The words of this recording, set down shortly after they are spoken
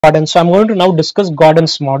Gordon. So I'm going to now discuss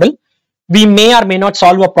Gordon's model. We may or may not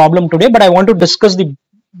solve a problem today, but I want to discuss the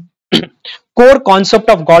core concept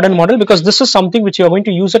of Gordon model because this is something which you are going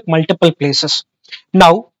to use at multiple places.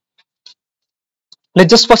 Now, let's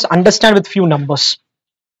just first understand with few numbers.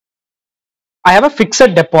 I have a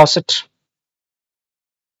fixed deposit.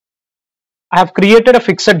 I have created a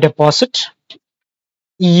fixed deposit.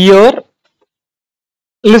 Year,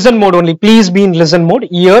 listen mode only. Please be in listen mode.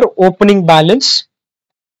 Year, opening balance,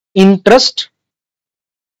 interest,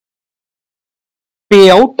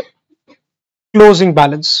 payout, closing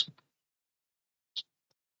balance.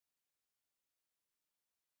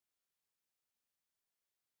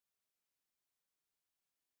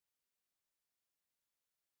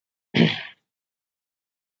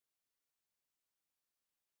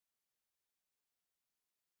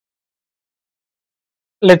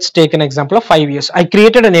 Let's take an example of 5 years. I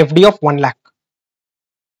created an FD of 1 lakh.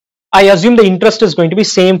 I assume the interest is going to be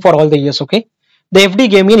same for all the years, okay? The FD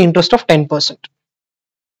gave me an interest of 10%.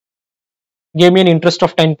 Gave me an interest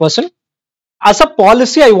of 10%. As a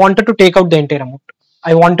policy, I wanted to take out the entire amount.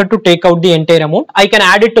 I wanted to take out the entire amount. I can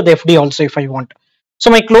add it to the FD also if I want.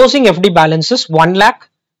 So my closing FD balance is 1 lakh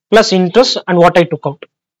plus interest and what I took out.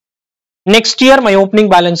 Next year, my opening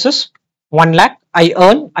balance is 1 lakh. I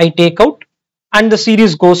earn, I take out, and the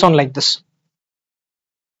series goes on like this.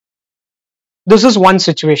 This is one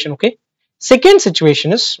situation, okay? Second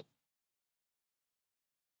situation is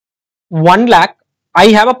 1 lakh. I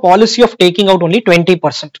have a policy of taking out only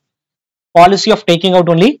 20%. Policy of taking out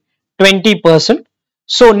only 20%.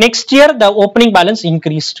 So next year the opening balance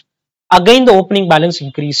increased. Again the opening balance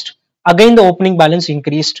increased. Again the opening balance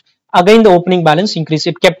increased. Again the opening balance increased.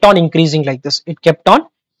 It kept on increasing like this. It kept on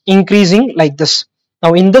increasing like this.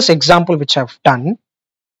 Now in this example which I've done,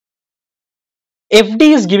 FD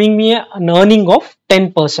is giving me an earning of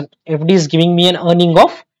 10%. FD is giving me an earning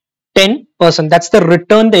of 10%. That's the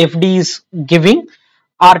return the FD is giving,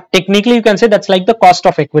 or technically you can say that's like the cost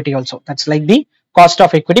of equity also. That's like the cost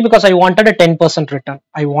of equity because I wanted a 10% return.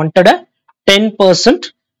 I wanted a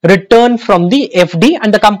 10% return from the FD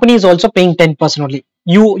and the company is also paying 10% only.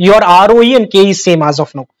 Your ROE and K is same as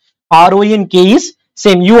of now. ROE and K is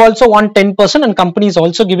same. You also want 10% and company is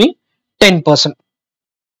also giving 10%.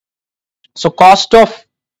 So cost of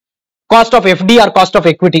FD or cost of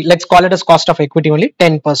equity, let's call it as cost of equity only,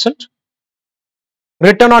 10%.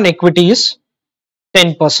 Return on equity is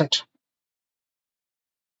 10%.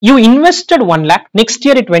 You invested 1 lakh, next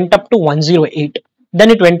year it went up to 108,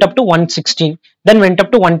 then it went up to 116, then went up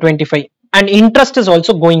to 125, and interest is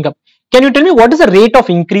also going up. Can you tell me what is the rate of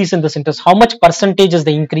increase in this interest? How much percentage is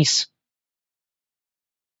the increase?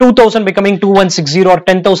 2,000 becoming 2,160 or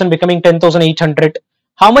 10,000 becoming 10,800.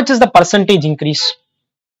 How much is the percentage increase?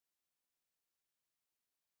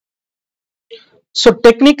 So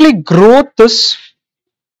technically growth is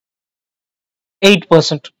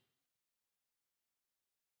 8%.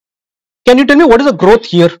 Can you tell me what is the growth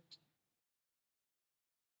here?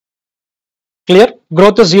 Clear?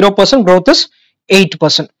 Growth is 0%, growth is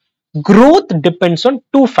 8%. Growth depends on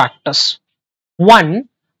two factors. One,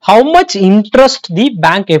 how much interest the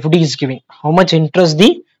bank FD is giving. How much interest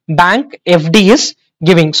the bank FD is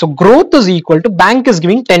giving. So growth is equal to bank is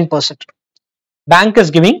giving 10%. Bank is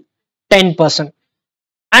giving 10%.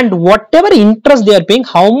 And whatever interest they are paying,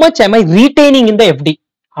 how much am I retaining in the FD?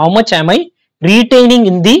 How much am I retaining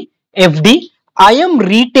in the FD? I am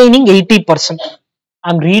retaining 80%.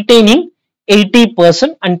 I'm retaining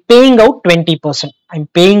 80% and paying out 20%. I'm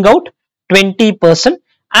paying out 20%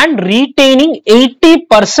 and retaining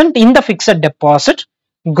 80% in the fixed deposit.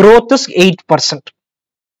 Growth is 8%.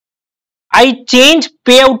 I change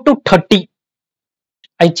payout to 30.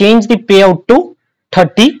 I change the payout to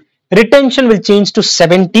 30. Retention will change to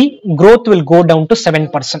 70. Growth will go down to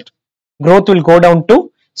 7%. Growth will go down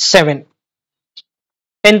to 7.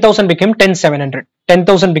 10,000 became 10,700.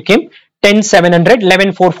 10,000 became 10,700.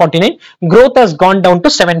 11,449. Growth has gone down to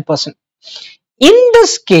 7%. In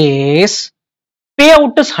this case,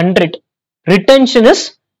 payout is 100. Retention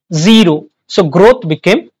is 0. So growth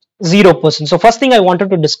became 0%. So first thing I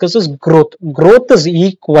wanted to discuss is growth. Growth is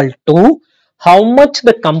equal to how much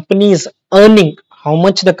the company is earning. How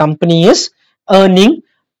much the company is earning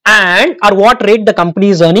and or what rate the company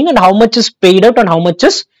is earning and how much is paid out and how much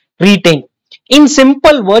is retained. In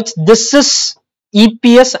simple words, this is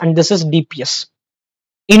EPS and this is DPS.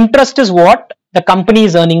 Interest is what the company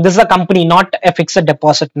is earning. This is a company, not a fixed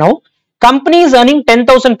deposit now. Company is earning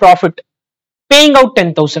 10,000 profit, paying out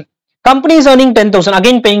 10,000. Company is earning 10,000,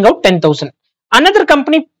 again paying out 10,000. Another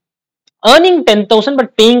company earning 10,000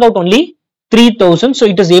 but paying out only 3,000. So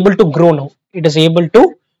it is able to grow now. It is able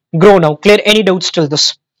to grow now. Clear? Any doubts till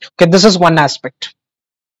this? Okay, this is one aspect.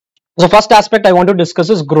 So first aspect I want to discuss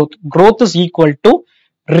is growth. Growth is equal to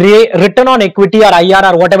return on equity or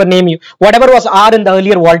IRR, whatever name you, whatever was R in the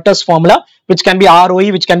earlier Walters formula, which can be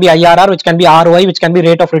ROE, which can be IRR, which can be ROI, which can be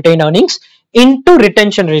rate of retained earnings, into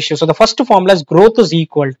retention ratio. So the first formula is growth is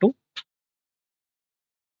equal to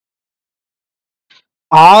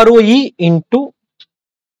ROE into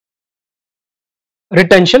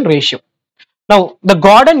retention ratio. Now the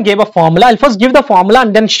Gordon gave a formula. I'll first give the formula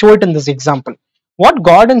and then show it in this example. What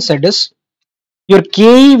Gordon said is your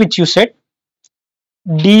KE, which you said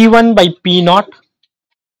D1 by P naught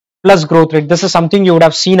plus growth rate. This is something you would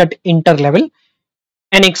have seen at inter level.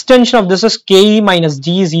 An extension of this is KE minus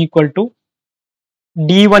G is equal to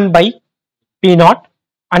D1 by P naught,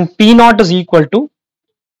 and P naught is equal to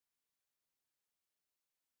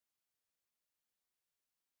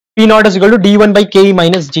D1 by KE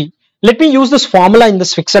minus G. Let me use this formula in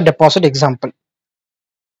this fixed deposit example.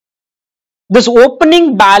 This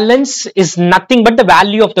opening balance is nothing but the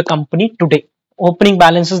value of the company today. Opening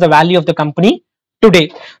balance is the value of the company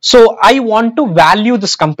today. So I want to value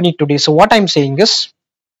this company today. So what I'm saying is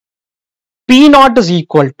P naught is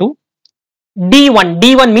equal to D1.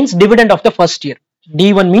 D1 means dividend of the first year.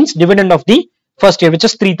 D1 means dividend of the first year, which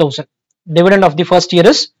is 3000. Dividend of the first year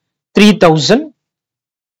is 3000.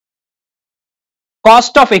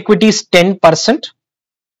 Cost of equity is 10%.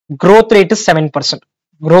 Growth rate is 7%.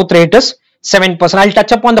 Growth rate is 7%. I'll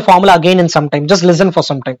touch upon the formula again in some time. Just listen for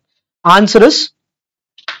some time. Answer is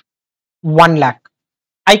 1 lakh.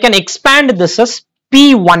 I can expand this as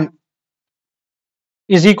P1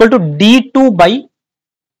 is equal to D2 by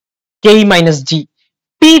KE minus G.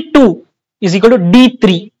 P2 is equal to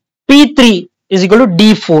D3. P3 is equal to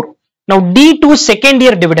D4. Now D2 second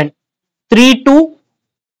year dividend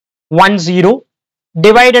 3210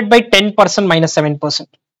 divided by 10% minus 7%.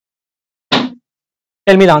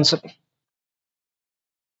 Tell me the answer.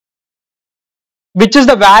 Which is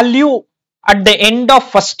the value at the end of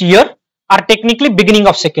first year or technically beginning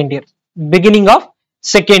of second year? Beginning of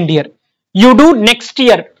second year. You do next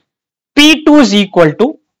year. P2 is equal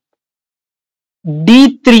to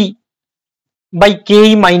D3 by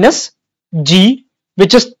KE minus G,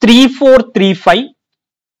 which is 3435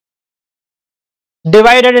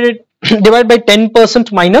 divided by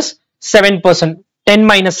 10% minus 7%. 10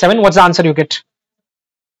 minus 7, what's the answer you get?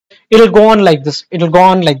 It'll go on like this. It'll go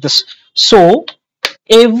on like this. So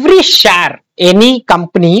every share, any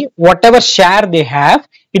company, whatever share they have,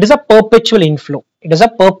 it is a perpetual inflow. It is a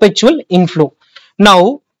perpetual inflow.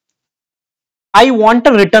 Now, I want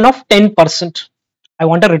a return of 10%. I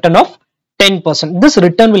want a return of 10%. This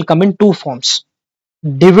return will come in two forms: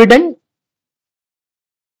 dividend,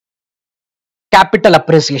 capital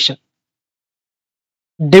appreciation.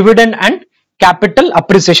 Dividend and capital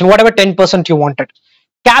appreciation, whatever 10% you wanted.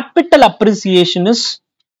 Capital appreciation is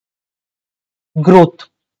growth.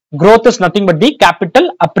 Growth is nothing but the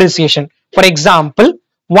capital appreciation. For example,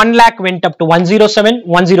 1 lakh went up to 107,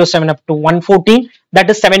 107 up to 114, that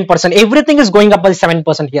is 7%. Everything is going up by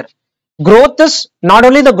 7% here. Growth is not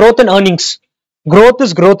only the growth in earnings, growth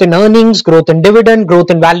is growth in earnings, growth in dividend,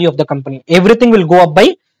 growth in value of the company. Everything will go up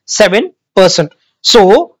by 7%.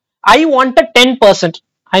 So I want a 10%.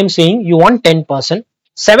 I'm saying you want 10%.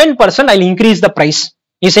 7% I'll increase the price.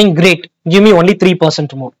 He's saying great, give me only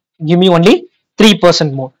 3% more. Give me only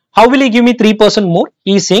 3% more. How will he give me 3% more?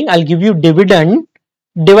 He's saying I'll give you dividend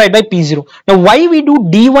divided by P0. Now why we do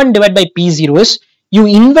D1 divided by P0 is you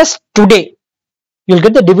invest today, you'll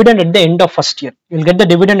get the dividend at the end of first year. You'll get the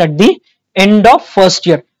dividend at the end of first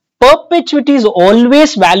year. Perpetuity is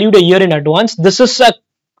always valued a year in advance. This is a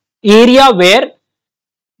area where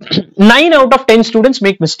 9 out of 10 students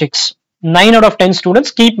make mistakes. 9 out of 10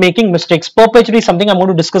 students keep making mistakes. Perpetuity is something I'm going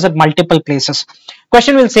to discuss at multiple places.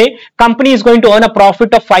 Question will say company is going to earn a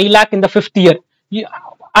profit of 5 lakh in the 5th year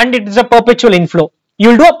and it is a perpetual inflow. You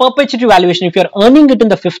will do a perpetuity valuation. If you are earning it in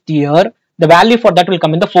the 5th year, the value for that will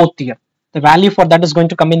come in the 4th year. The value for that is going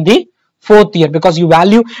to come in the 4th year because you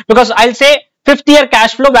value, because I'll say 5th year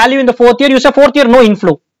cash flow value in the 4th year, you say 4th year no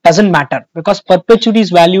inflow. Doesn't matter because perpetuity is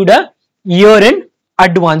valued a year in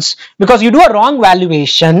advance. Because you do a wrong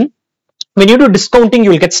valuation, when you do discounting, you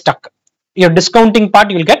will get stuck. Your discounting part,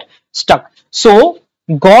 you will get stuck. So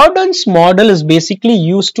Gordon's model is basically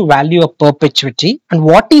used to value a perpetuity, and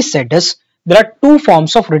what he said is there are two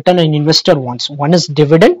forms of return an investor wants. One is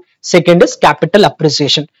dividend, second is capital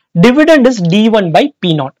appreciation. Dividend is D1 by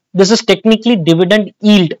P0. This is technically dividend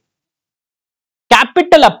yield.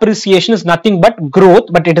 Capital appreciation is nothing but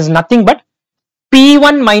growth, but it is nothing but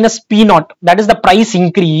P1 minus P0, that is the price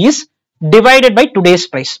increase divided by today's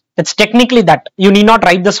price. That's technically that. You need not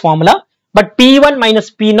write this formula, but P1 minus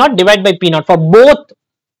P naught divided by P naught. For both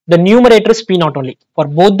the numerator is P naught only. For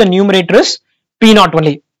both the numerator is P naught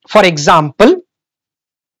only. For example,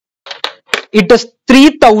 it is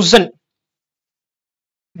 3000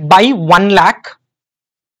 by 1 lakh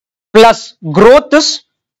plus growth is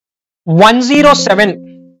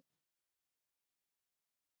 107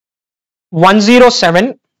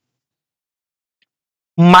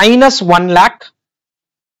 minus 1 lakh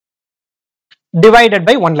divided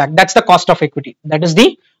by 1 lakh. That's the cost of equity. That is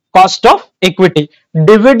the cost of equity.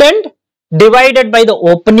 Dividend divided by the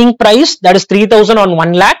opening price, that is 3000 on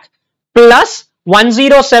 1 lakh plus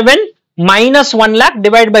 107 minus 1 lakh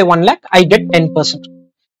divided by 1 lakh, I get 10%.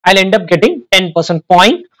 I'll end up getting 10%,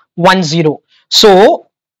 0.10. So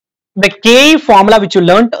the KE formula which you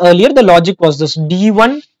learnt earlier, the logic was this: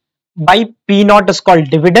 D1 by P naught is called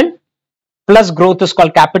dividend, plus growth is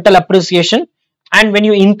called capital appreciation. And when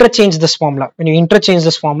you interchange this formula,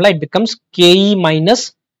 it becomes KE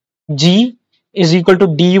minus G is equal to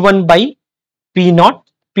D1 by P naught.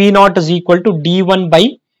 P naught is equal to D1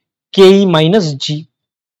 by KE minus G.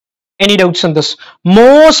 Any doubts on this?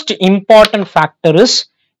 Most important factor is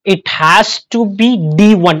it has to be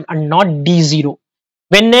D1 and not D0.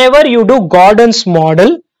 Whenever you do Gordon's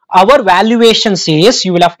model, our valuation says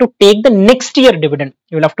you will have to take the next year dividend.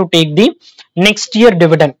 If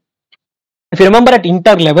you remember at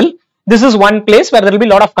inter level, this is one place where there will be a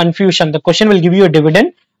lot of confusion. The question will give you a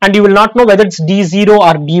dividend and you will not know whether it's D0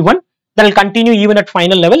 or D1. That will continue even at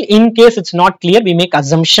final level. In case it's not clear, we make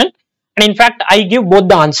assumption. And in fact, I give both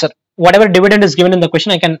the answer. Whatever dividend is given in the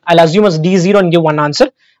question, I'll assume as D0 and give one answer.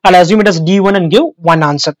 I'll assume it as D1 and give one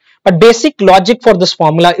answer. But basic logic for this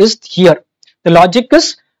formula is here. The logic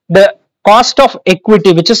is the cost of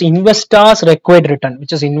equity, which is investors' required return,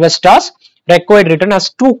 has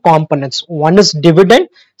two components. One is dividend,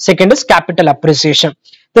 second is capital appreciation.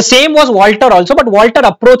 The same was Walter also, but Walter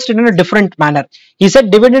approached it in a different manner. He said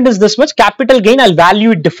dividend is this much, capital gain I'll value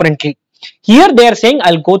it differently. Here they are saying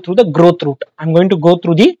I'll go through the growth route. I'm going to go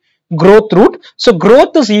through the growth route. So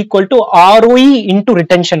growth is equal to ROE into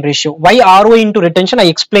retention ratio. Why ROE into retention? I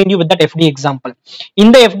explained you with that FD example.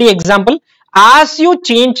 In the FD example, as you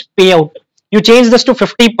change payout, you change this to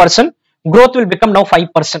 50%, growth will become now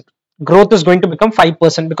 5%. Growth is going to become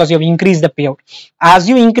 5% because you have increased the payout. As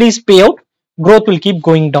you increase payout, growth will keep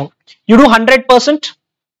going down. You do 100%,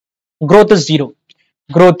 growth is 0.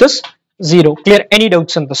 Clear? Any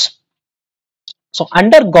doubts on this? So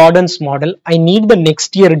under Gordon's model, I need the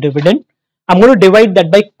next year dividend. I'm going to divide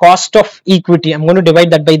that by cost of equity. I'm going to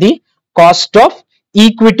divide that by the cost of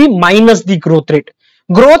equity minus the growth rate.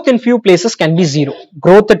 Growth in few places can be 0.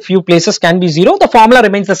 The formula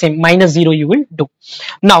remains the same. Minus 0 you will do.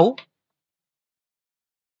 Now,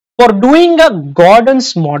 for doing a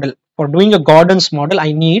Gordon's model,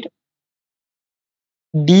 I need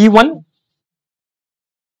D1,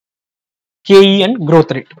 KE and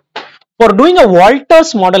growth rate. For doing a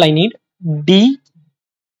Walter's model, I need D,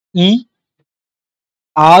 E,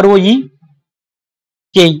 ROE,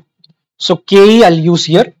 KE. So KE I'll use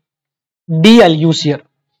here, D I'll use here.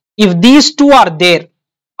 If these two are there,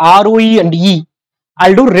 ROE and E,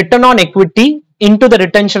 I'll do return on equity into the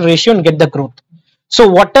retention ratio and get the growth. So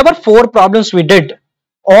whatever 4 problems we did,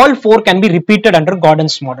 all 4 can be repeated under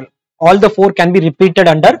Gordon's model. All the 4 can be repeated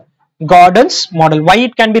under Gordon's model. Why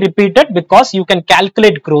it can be repeated? Because you can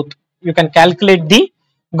calculate growth. You can calculate the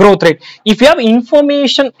growth rate. If you have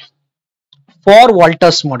information for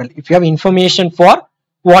Walter's model,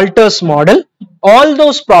 all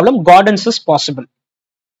those problems, Gordon's is possible.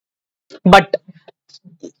 But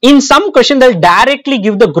in some question, they'll directly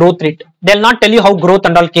give the growth rate. They'll not tell you how growth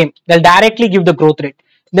and all came. They'll directly give the growth rate.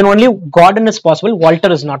 Then only Gordon is possible.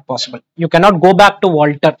 Walter is not possible. You cannot go back to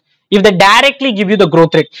Walter if they directly give you the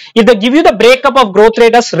growth rate. If they give you the breakup of growth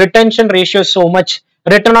rate as retention ratio so much,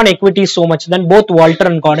 return on equity so much, then both Walter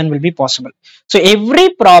and Gordon will be possible. So every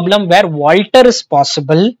problem where Walter is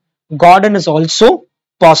possible, Gordon is also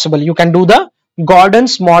possible. You can do the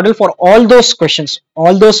Gordon's model for all those questions.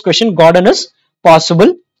 Gordon is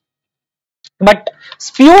possible. But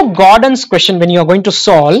few Gordon's question, when you are going to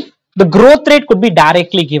solve, the growth rate could be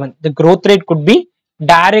directly given.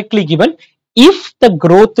 If the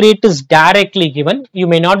growth rate is directly given, you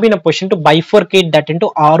may not be in a position to bifurcate that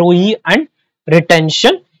into ROE and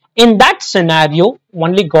retention. In that scenario,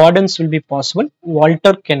 only Gordon's will be possible.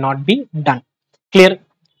 Walter cannot be done. Clear?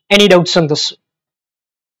 Any doubts on this?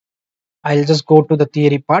 I'll just go to the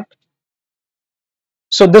theory part.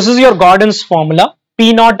 So this is your Gordon's formula.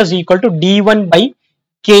 P naught is equal to D1 by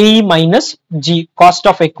KE minus G, cost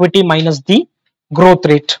of equity minus the growth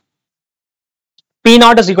rate. P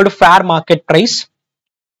naught is equal to fair market price.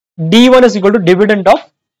 D1 is equal to dividend of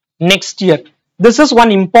next year. This is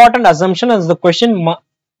one important assumption, as the question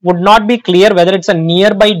would not be clear whether it's a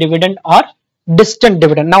nearby dividend or distant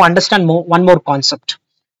dividend. Now understand one more concept.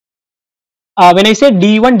 When I say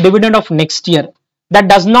D1 dividend of next year, that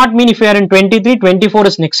does not mean if you are in 23, 24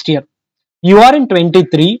 is next year. You are in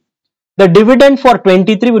 23, the dividend for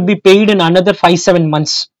 23 would be paid in another 5-7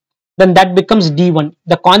 months. Then that becomes D1.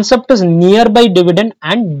 The concept is nearby dividend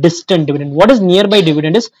and distant dividend. What is nearby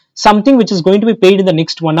dividend? Is something which is going to be paid in the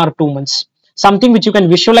next 1 or 2 months. Something which you can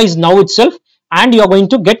visualize now itself and you are going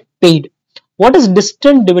to get paid. What is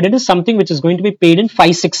distant dividend? Is something which is going to be paid in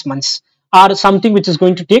 5-6 months or something which is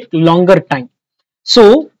going to take longer time.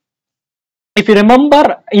 So, if you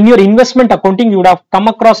remember in your investment accounting, you would have come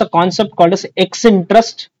across a concept called as X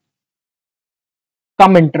interest,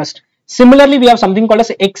 cum interest. Similarly, we have something called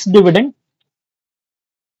as X dividend,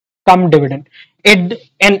 cum dividend.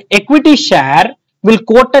 An equity share will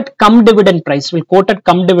quote at cum dividend price, when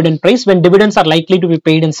dividends are likely to be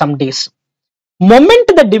paid in some days. Moment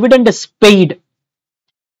the dividend is paid,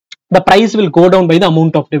 the price will go down by the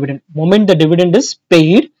amount of dividend. Moment the dividend is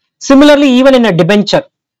paid. Similarly, even in a debenture,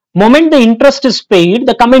 moment the interest is paid,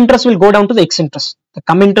 the cum interest will go down to the X interest. The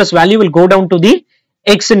cum interest value will go down to the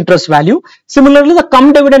X interest value. Similarly, the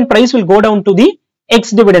cum dividend price will go down to the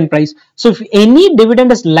X dividend price. So, if any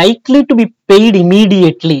dividend is likely to be paid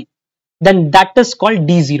immediately, then that is called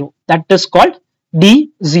D0. That is called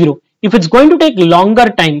D0. If it's going to take longer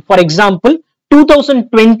time, for example,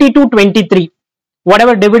 2020-23,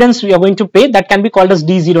 whatever dividends we are going to pay, that can be called as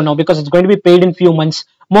D0 now, because it's going to be paid in few months.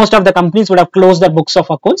 Most of the companies would have closed their books of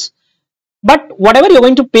accounts. But whatever you're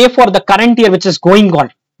going to pay for the current year which is going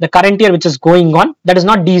on, that is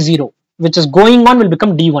not D0. Which is going on will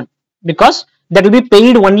become D1, because that will be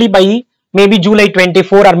paid only by maybe July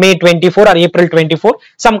 24 or May 24 or April 24.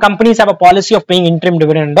 Some companies have a policy of paying interim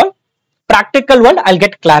dividend and all. Practical world, I'll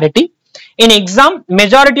get clarity. In exam,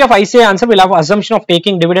 majority of ICA answer will have assumption of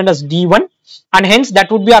taking dividend as D1, and hence that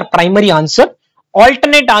would be our primary answer.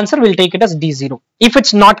 Alternate answer will take it as D0. If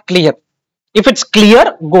it's not clear, if it's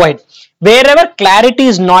clear, go ahead. Wherever clarity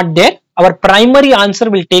is not there, our primary answer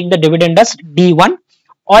will take the dividend as D1.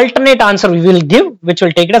 Alternate answer we will give, which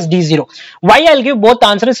will take it as D0. Why I'll give both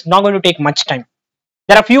answers? It's not going to take much time.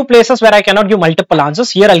 There are few places where I cannot give multiple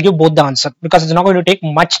answers. Here I'll give both the answer because it's not going to take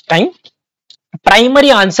much time.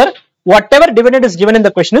 Primary answer, whatever dividend is given in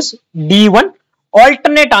the question is D1.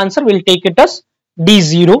 Alternate answer will take it as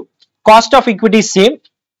D0. Cost of equity is same.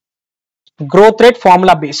 Growth rate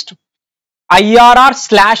formula based. IRR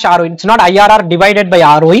slash ROE. It's not IRR divided by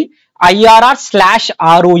ROE. IRR slash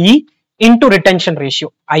ROE into retention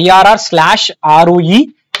ratio. IRR slash ROE.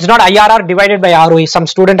 It's not IRR divided by ROE. Some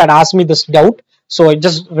student had asked me this doubt, so I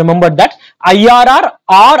just remembered that. IRR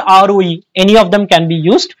or ROE, any of them can be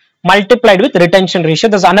used, multiplied with retention ratio.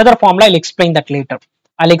 There's another formula. I'll explain that later.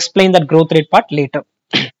 I'll explain that growth rate part later.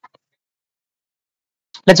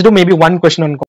 Let's do maybe one question on